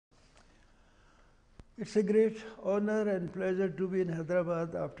It's a great honor and pleasure to be in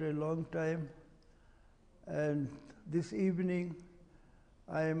Hyderabad after a long time. And this evening,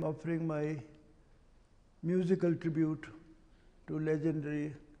 I am offering my musical tribute to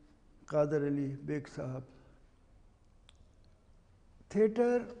legendary Qadir Ali Baig Sahab.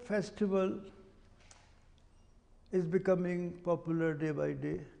 Theatre festival is becoming popular day by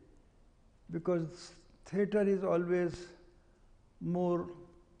day because theatre is always more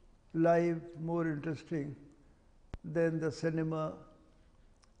live, more interesting than the cinema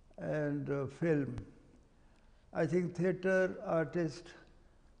and film. I think theatre artists,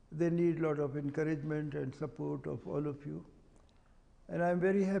 they need a lot of encouragement and support of all of you. And I'm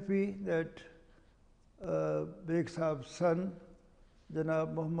very happy that Baig Sahab's son,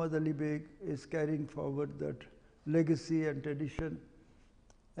 Janab Muhammad Ali Baig, is carrying forward that legacy and tradition,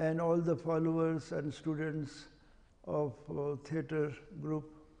 and all the followers and students of theatre group,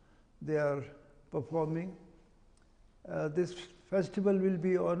 they are performing. This festival will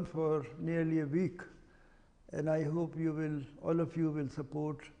be on for nearly a week, and I hope you will, all of you will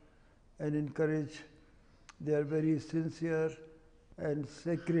support and encourage their very sincere and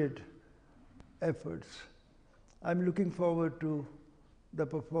sacred efforts. I'm looking forward to the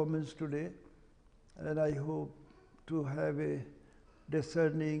performance today, and I hope to have a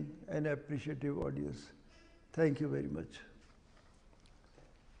discerning and appreciative audience. Thank you very much.